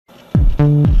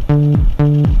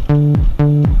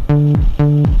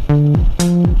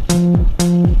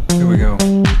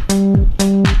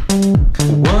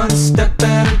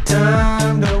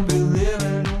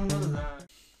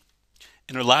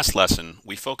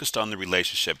focused on the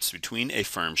relationships between a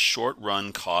firm's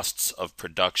short-run costs of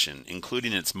production,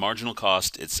 including its marginal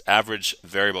cost, its average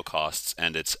variable costs,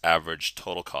 and its average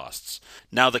total costs.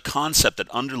 Now, the concept that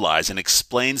underlies and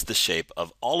explains the shape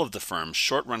of all of the firm's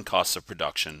short-run costs of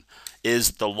production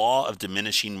is the law of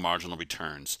diminishing marginal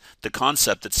returns, the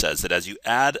concept that says that as you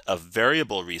add a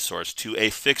variable resource to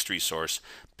a fixed resource,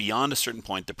 beyond a certain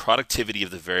point, the productivity of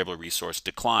the variable resource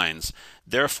declines.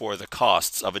 Therefore, the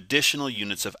costs of additional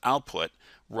units of output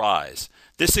rise.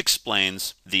 This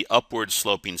explains the upward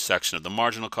sloping section of the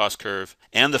marginal cost curve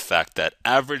and the fact that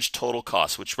average total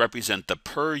costs, which represent the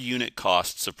per unit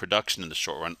costs of production in the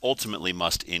short run, ultimately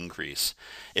must increase.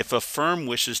 If a firm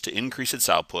wishes to increase its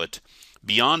output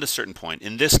beyond a certain point,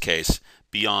 in this case,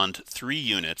 beyond 3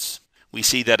 units, we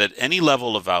see that at any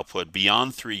level of output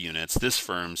beyond 3 units, this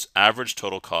firm's average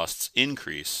total costs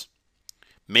increase,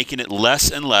 making it less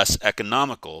and less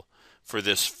economical for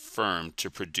this firm to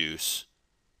produce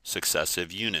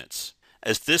successive units.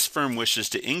 As this firm wishes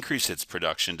to increase its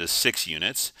production to 6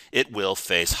 units, it will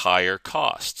face higher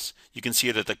costs. You can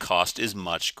see that the cost is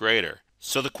much greater.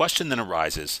 So the question then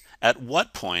arises, at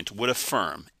what point would a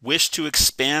firm wish to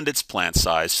expand its plant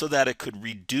size so that it could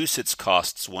reduce its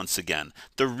costs once again?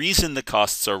 The reason the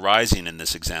costs are rising in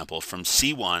this example from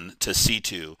C1 to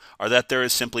C2 are that there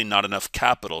is simply not enough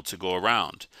capital to go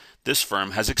around. This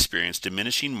firm has experienced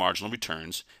diminishing marginal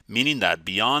returns, meaning that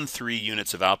beyond 3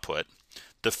 units of output,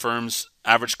 the firm's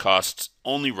average cost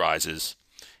only rises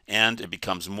and it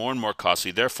becomes more and more costly,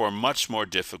 therefore much more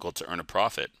difficult to earn a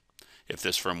profit if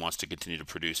this firm wants to continue to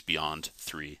produce beyond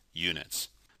 3 units.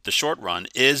 The short run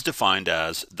is defined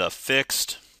as the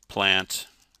fixed plant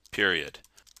period.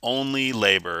 Only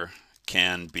labor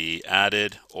can be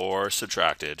added or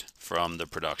subtracted from the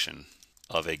production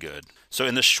of a good. So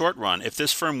in the short run, if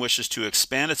this firm wishes to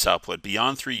expand its output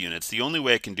beyond 3 units, the only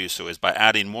way it can do so is by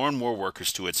adding more and more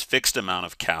workers to its fixed amount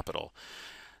of capital.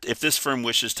 If this firm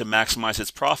wishes to maximize its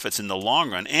profits in the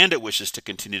long run and it wishes to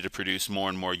continue to produce more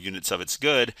and more units of its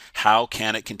good, how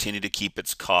can it continue to keep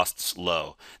its costs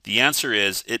low? The answer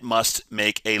is it must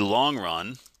make a long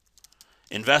run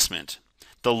investment.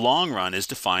 The long run is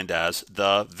defined as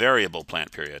the variable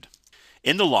plant period.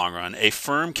 In the long run, a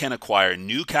firm can acquire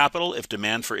new capital if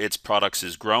demand for its products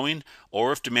is growing,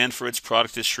 or if demand for its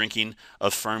product is shrinking,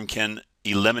 a firm can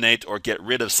eliminate or get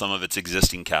rid of some of its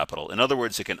existing capital. In other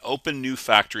words, it can open new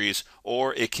factories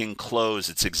or it can close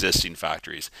its existing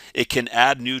factories. It can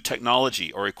add new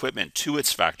technology or equipment to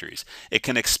its factories. It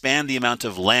can expand the amount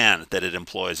of land that it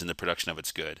employs in the production of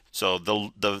its good. So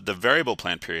the variable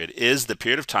plant period is the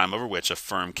period of time over which a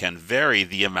firm can vary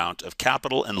the amount of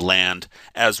capital and land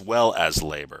as well as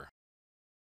labor.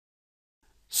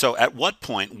 So at what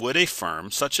point would a firm,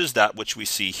 such as that which we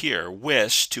see here,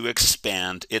 wish to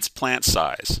expand its plant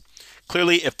size?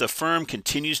 Clearly, if the firm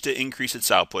continues to increase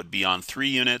its output beyond 3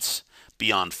 units,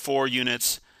 beyond 4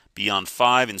 units, beyond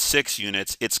 5 and 6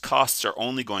 units, its costs are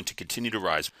only going to continue to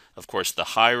rise. Of course, the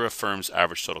higher a firm's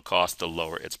average total cost, the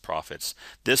lower its profits.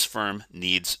 This firm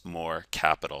needs more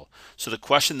capital. So the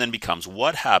question then becomes,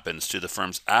 what happens to the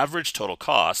firm's average total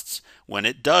costs when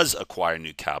it does acquire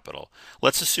new capital?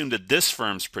 Let's assume that this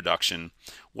firm's production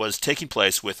was taking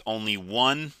place with only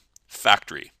one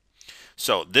factory.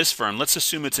 So this firm, let's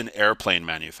assume it's an airplane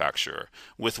manufacturer.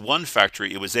 With one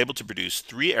factory, it was able to produce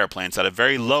 3 airplanes at a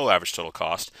very low average total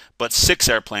cost, but 6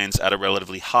 airplanes at a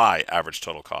relatively high average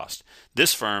total cost.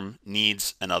 This firm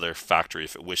needs another factory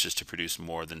if it wishes to produce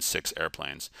more than 6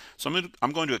 airplanes. So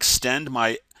I'm going to extend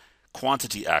my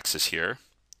quantity axis here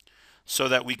so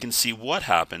that we can see what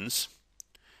happens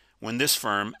when this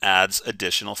firm adds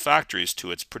additional factories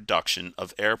to its production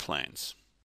of airplanes.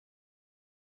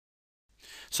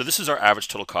 So this is our average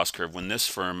total cost curve when this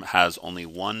firm has only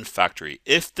one factory.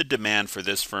 If the demand for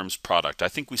this firm's product, I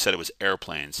think we said it was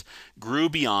airplanes, grew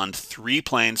beyond 3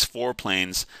 planes, 4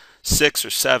 planes, 6 or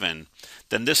 7,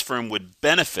 then this firm would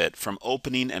benefit from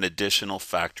opening an additional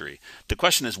factory. The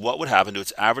question is, what would happen to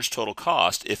its average total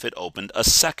cost if it opened a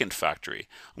second factory?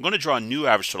 I'm going to draw a new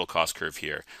average total cost curve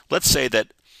here. Let's say that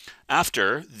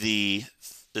after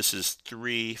this is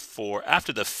 3, 4,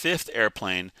 after the 5th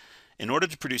airplane, in order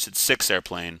to produce its 6th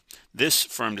airplane, this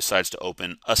firm decides to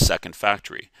open a second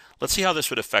factory. Let's see how this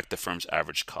would affect the firm's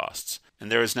average costs.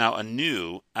 And there is now a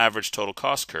new average total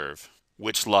cost curve,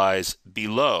 which lies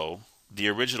below the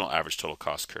original average total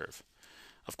cost curve.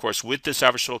 Of course, with this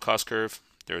average total cost curve,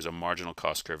 there is a marginal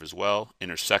cost curve as well,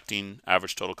 intersecting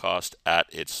average total cost at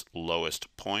its lowest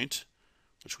point,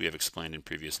 which we have explained in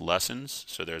previous lessons.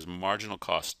 So there's marginal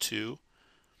cost 2.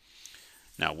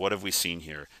 Now, what have we seen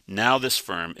here? Now this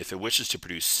firm, if it wishes to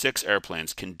produce 6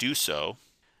 airplanes, can do so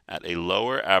at a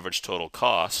lower average total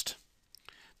cost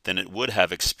than it would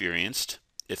have experienced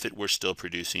if it were still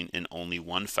producing in only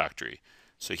one factory.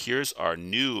 So here's our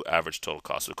new average total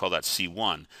cost. We'll call that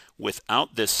C1.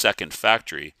 Without this second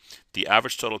factory, the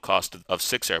average total cost of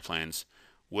 6 airplanes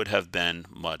would have been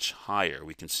much higher.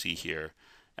 We can see here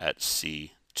at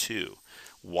C2.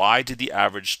 Why did the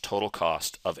average total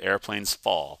cost of airplanes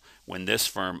fall when this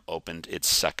firm opened its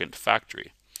second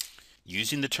factory?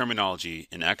 Using the terminology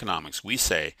in economics, we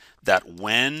say that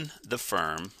when the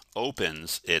firm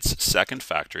opens its second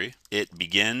factory, it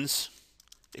begins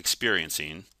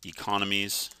experiencing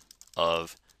economies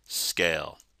of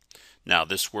scale. Now,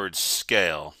 this word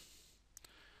scale,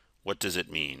 what does it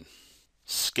mean?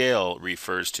 Scale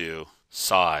refers to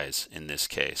size in this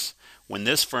case. When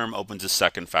this firm opens a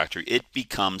second factory, it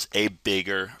becomes a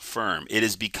bigger firm. It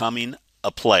is becoming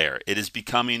a player. It is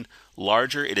becoming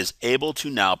larger. It is able to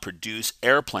now produce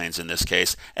airplanes, in this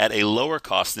case, at a lower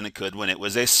cost than it could when it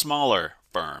was a smaller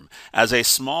firm. As a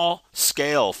small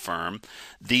scale firm,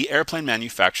 the airplane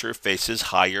manufacturer faces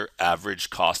higher average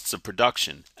costs of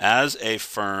production. As a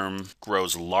firm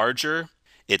grows larger,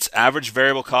 its average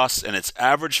variable costs and its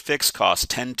average fixed costs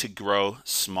tend to grow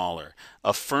smaller.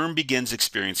 A firm begins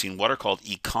experiencing what are called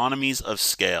economies of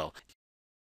scale.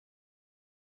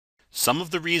 Some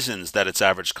of the reasons that its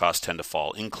average costs tend to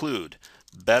fall include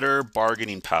better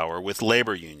bargaining power with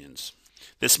labor unions.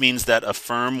 This means that a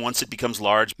firm, once it becomes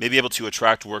large, may be able to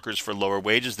attract workers for lower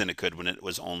wages than it could when it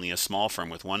was only a small firm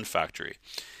with one factory.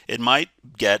 It might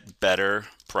get better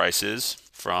prices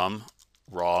from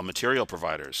raw material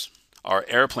providers. Our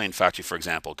airplane factory, for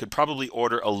example, could probably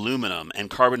order aluminum and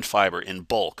carbon fiber in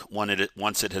bulk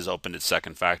once it has opened its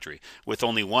second factory. With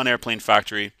only one airplane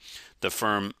factory, the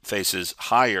firm faces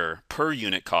higher per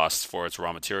unit costs for its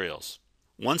raw materials.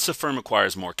 Once a firm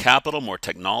acquires more capital, more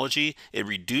technology, it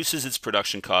reduces its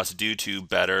production costs due to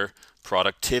better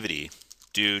productivity,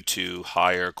 due to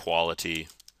higher quality,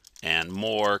 and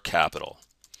more capital.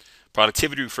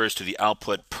 Productivity refers to the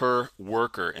output per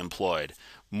worker employed.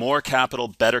 More capital,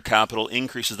 better capital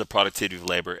increases the productivity of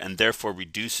labor and therefore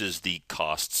reduces the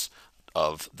costs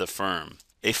of the firm.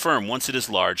 A firm, once it is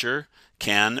larger,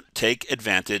 can take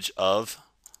advantage of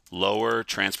lower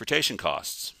transportation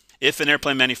costs. If an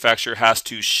airplane manufacturer has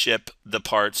to ship the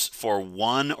parts for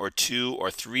 1 or 2 or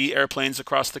 3 airplanes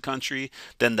across the country,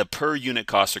 then the per unit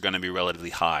costs are going to be relatively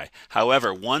high.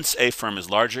 However, once a firm is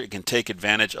larger, it can take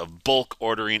advantage of bulk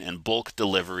ordering and bulk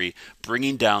delivery,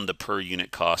 bringing down the per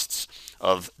unit costs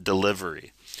of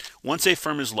delivery. Once a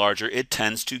firm is larger, it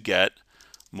tends to get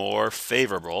more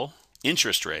favorable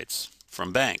interest rates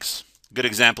from banks. A good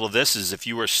example of this is if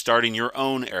you were starting your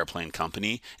own airplane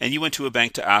company and you went to a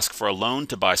bank to ask for a loan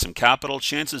to buy some capital,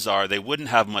 chances are they wouldn't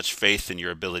have much faith in your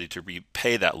ability to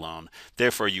repay that loan.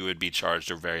 Therefore, you would be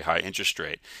charged a very high interest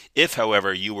rate. If,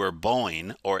 however, you were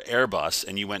Boeing or Airbus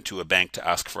and you went to a bank to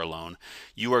ask for a loan,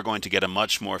 you are going to get a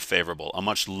much more favorable, a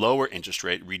much lower interest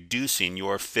rate, reducing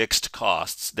your fixed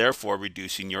costs, therefore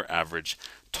reducing your average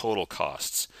total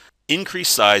costs.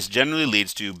 Increased size generally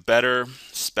leads to better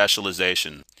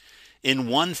specialization. In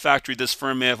one factory, this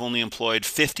firm may have only employed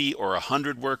 50 or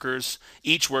 100 workers.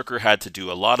 Each worker had to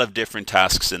do a lot of different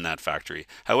tasks in that factory.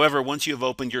 However, once you have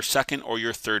opened your second or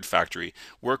your third factory,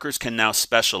 workers can now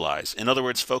specialize. In other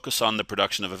words, focus on the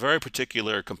production of a very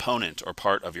particular component or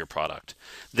part of your product.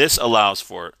 This allows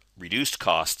for reduced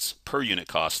costs, per unit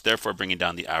costs, therefore bringing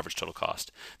down the average total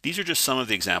cost. These are just some of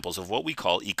the examples of what we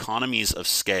call economies of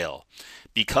scale.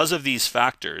 Because of these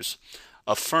factors,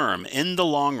 a firm, in the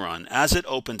long run, as it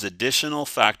opens additional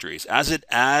factories, as it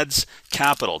adds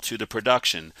capital to the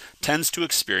production, tends to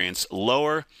experience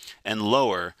lower and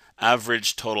lower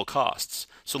average total costs.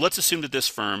 So let's assume that this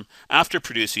firm, after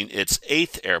producing its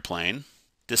 8th airplane,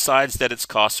 decides that its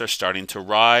costs are starting to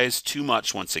rise too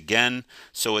much once again,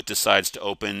 so it decides to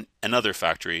open another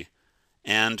factory,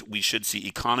 and we should see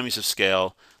economies of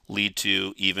scale lead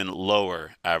to even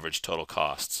lower average total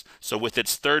costs. So with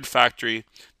its third factory,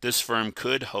 this firm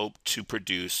could hope to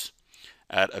produce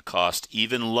at a cost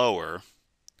even lower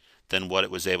than what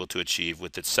it was able to achieve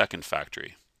with its second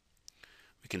factory.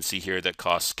 We can see here that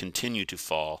costs continue to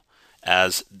fall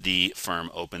as the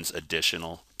firm opens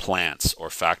additional plants or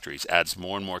factories, adds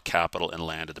more and more capital and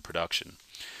land to the production.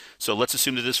 So let's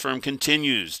assume that this firm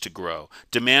continues to grow.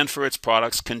 Demand for its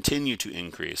products continue to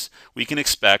increase. We can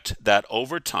expect that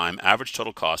over time, average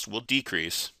total cost will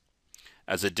decrease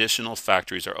as additional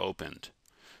factories are opened.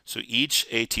 So each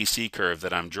ATC curve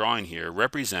that I'm drawing here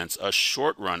represents a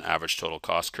short-run average total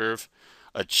cost curve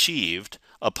achieved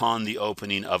upon the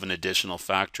opening of an additional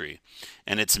factory,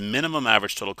 and its minimum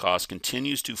average total cost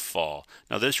continues to fall.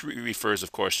 Now this refers,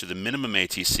 of course, to the minimum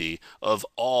ATC of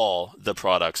all the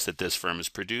products that this firm is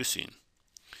producing.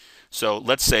 So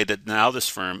let's say that now this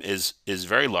firm is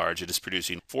very large. It is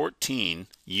producing 14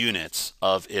 units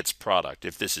of its product.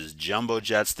 If this is jumbo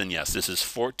jets, then yes, this is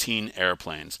 14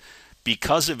 airplanes.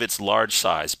 Because of its large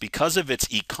size, because of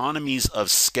its economies of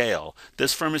scale,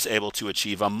 this firm is able to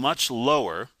achieve a much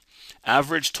lower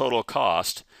average total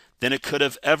cost than it could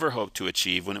have ever hoped to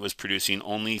achieve when it was producing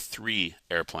only 3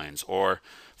 airplanes or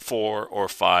 4 or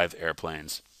 5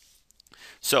 airplanes.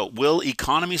 So, will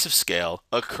economies of scale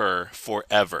occur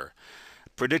forever?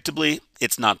 Predictably,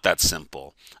 it's not that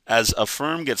simple. As a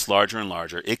firm gets larger and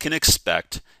larger, it can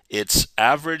expect its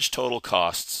average total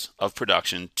costs of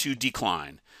production to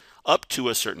decline up to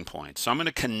a certain point. So I'm going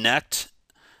to connect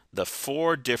the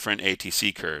 4 different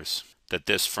ATC curves that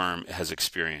this firm has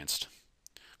experienced.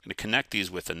 I'm going to connect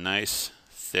these with a nice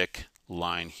thick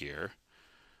line here,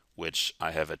 which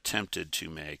I have attempted to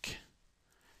make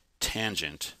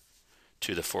tangent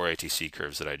to the 4 ATC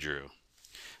curves that I drew.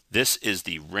 This is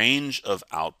the range of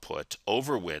output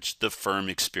over which the firm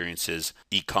experiences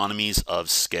economies of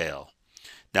scale.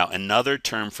 Now, another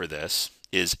term for this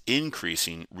is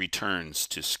increasing returns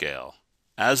to scale.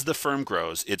 As the firm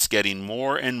grows, it's getting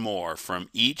more and more from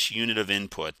each unit of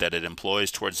input that it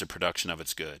employs towards the production of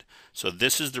its good. So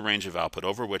this is the range of output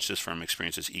over which this firm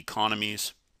experiences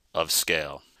economies of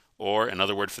scale. Or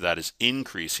another word for that is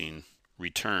increasing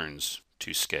returns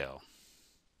to scale.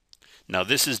 Now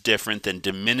this is different than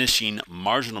diminishing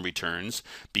marginal returns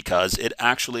because it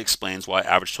actually explains why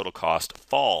average total cost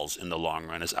falls in the long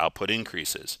run as output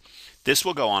increases. This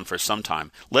will go on for some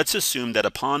time. Let's assume that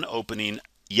upon opening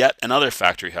yet another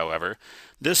factory, however,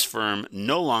 this firm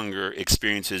no longer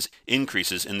experiences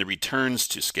increases in the returns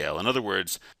to scale. In other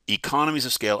words, economies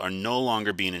of scale are no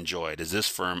longer being enjoyed as this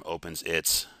firm opens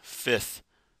its 5th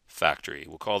factory.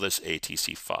 We'll call this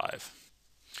ATC 5.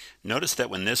 Notice that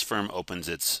when this firm opens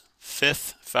its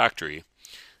 5th factory,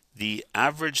 the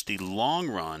long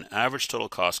run average total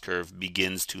cost curve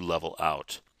begins to level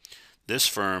out. This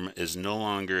firm is no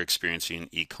longer experiencing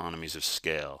economies of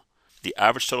scale. The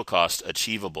average total cost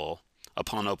achievable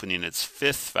upon opening its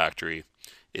 5th factory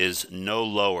is no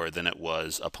lower than it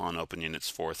was upon opening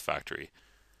its 4th factory.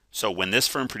 So when this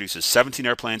firm produces 17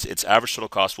 airplanes, its average total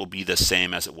cost will be the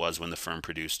same as it was when the firm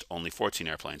produced only 14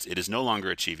 airplanes. It is no longer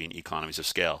achieving economies of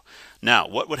scale. Now,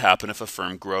 what would happen if a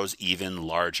firm grows even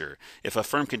larger? If a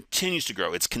firm continues to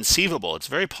grow, it's conceivable, it's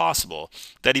very possible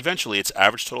that eventually its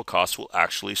average total cost will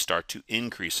actually start to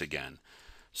increase again.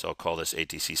 So I'll call this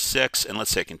ATC 6, and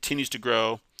let's say it continues to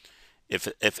grow.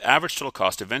 If average total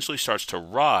cost eventually starts to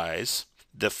rise,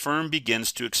 the firm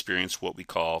begins to experience what we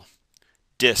call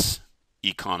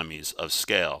diseconomies of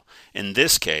scale. In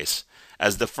this case,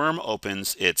 as the firm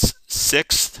opens its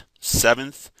 6th,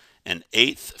 7th, and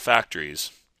 8th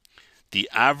factories, the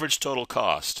average total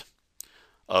cost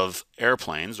of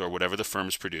airplanes, or whatever the firm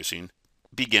is producing,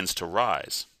 begins to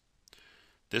rise.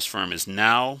 This firm is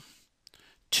now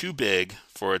too big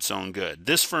for its own good.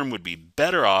 This firm would be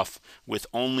better off with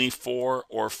only 4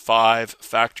 or 5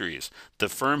 factories. The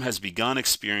firm has begun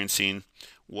experiencing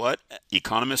what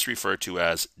economists refer to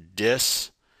as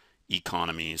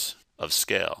diseconomies of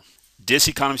scale.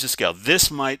 Diseconomies of scale. This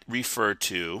might refer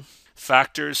to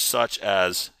factors such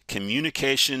as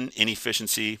communication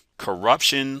inefficiency,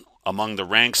 corruption among the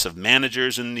ranks of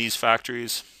managers in these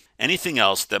factories, anything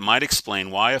else that might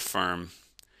explain why a firm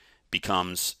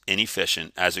becomes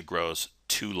inefficient as it grows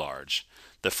too large.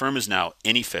 The firm is now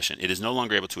inefficient. It is no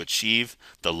longer able to achieve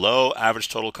the low average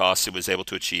total costs it was able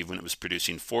to achieve when it was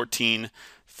producing 14,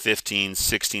 15,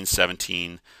 16,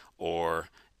 17, or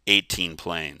 18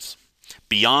 planes.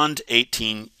 Beyond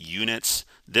 18 units,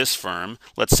 this firm,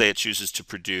 let's say it chooses to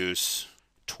produce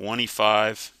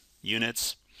 25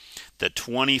 units. The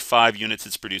 25 units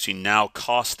it's producing now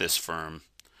cost this firm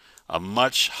a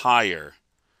much higher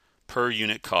per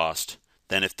unit cost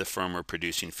than if the firm were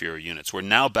producing fewer units. We're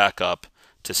now back up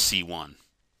to C1.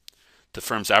 The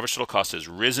firm's average total cost has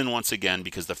risen once again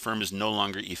because the firm is no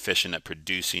longer efficient at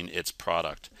producing its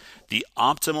product. The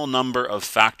optimal number of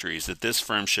factories that this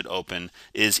firm should open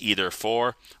is either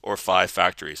 4 or 5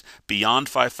 factories. Beyond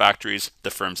 5 factories, the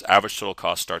firm's average total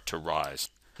costs start to rise.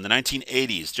 In the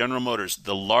 1980s, General Motors,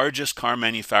 the largest car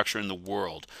manufacturer in the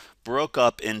world, broke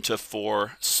up into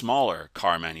 4 smaller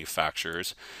car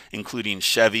manufacturers, including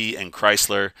Chevy and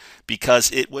Chrysler,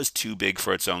 because it was too big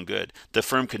for its own good. The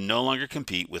firm could no longer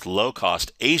compete with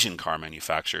low-cost Asian car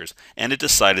manufacturers, and it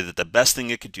decided that the best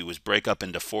thing it could do was break up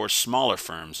into 4 smaller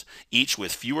firms, each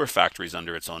with fewer factories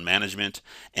under its own management,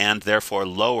 and therefore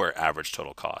lower average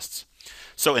total costs.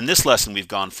 So in this lesson, we've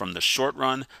gone from the short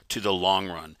run to the long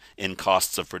run in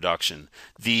costs of production.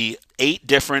 The 8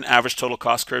 different average total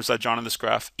cost curves I've drawn in this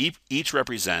graph each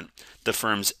represent the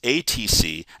firm's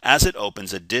ATC as it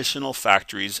opens additional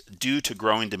factories due to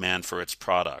growing demand for its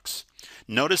products.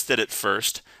 Notice that at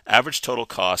first, average total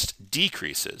cost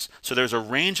decreases. So there's a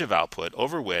range of output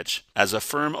over which, as a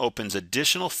firm opens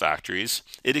additional factories,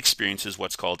 it experiences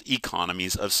what's called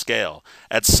economies of scale.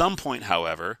 At some point,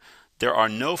 however, there are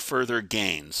no further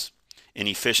gains in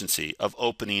efficiency of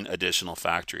opening additional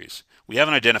factories. We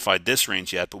haven't identified this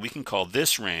range yet, but we can call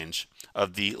this range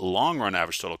of the long run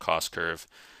average total cost curve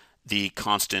the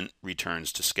constant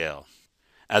returns to scale.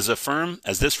 As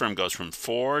this firm goes from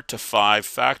 4 to 5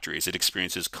 factories, it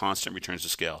experiences constant returns to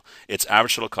scale. Its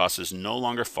average total cost is no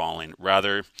longer falling,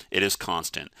 rather it is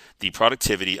constant. The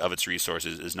productivity of its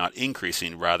resources is not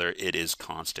increasing, rather it is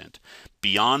constant.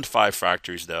 Beyond 5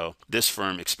 factories though, this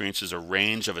firm experiences a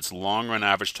range of its long-run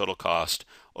average total cost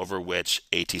over which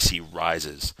ATC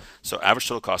rises. So average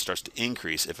total cost starts to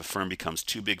increase if a firm becomes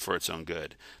too big for its own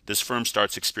good. This firm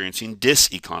starts experiencing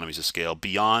diseconomies of scale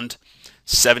beyond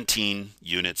 17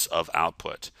 units of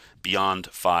output, beyond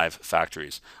 5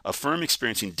 factories. A firm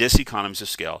experiencing diseconomies of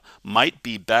scale might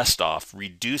be best off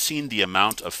reducing the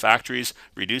amount of factories,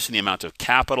 reducing the amount of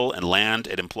capital and land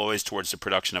it employs towards the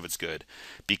production of its good.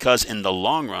 Because in the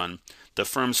long run, the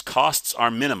firm's costs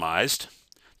are minimized,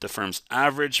 the firm's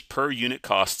average per unit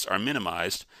costs are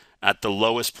minimized at the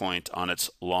lowest point on its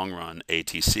long run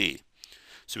ATC.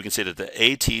 So we can say that the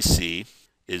ATC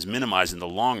is minimized in the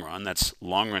long run, that's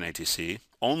long run ATC,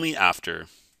 only after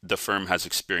the firm has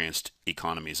experienced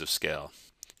economies of scale.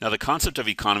 Now the concept of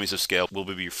economies of scale will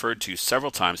be referred to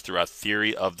several times throughout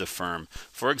theory of the firm.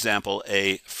 For example,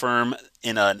 a firm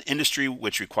in an industry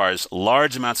which requires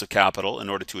large amounts of capital in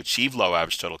order to achieve low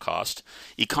average total cost,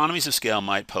 economies of scale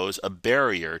might pose a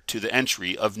barrier to the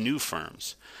entry of new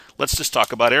firms. Let's just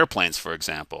talk about airplanes, for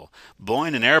example.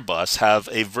 Boeing and Airbus have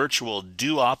a virtual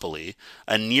duopoly,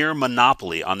 a near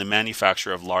monopoly on the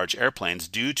manufacture of large airplanes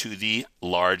due to the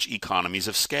large economies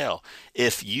of scale.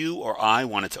 If you or I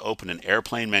wanted to open an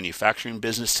airplane manufacturing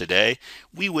business today,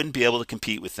 we wouldn't be able to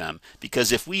compete with them,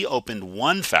 because if we opened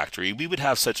one factory, we would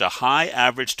have such a high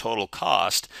average total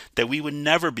cost that we would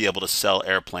never be able to sell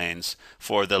airplanes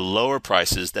for the lower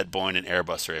prices that Boeing and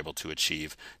Airbus are able to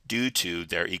achieve due to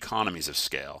their economies of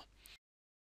scale.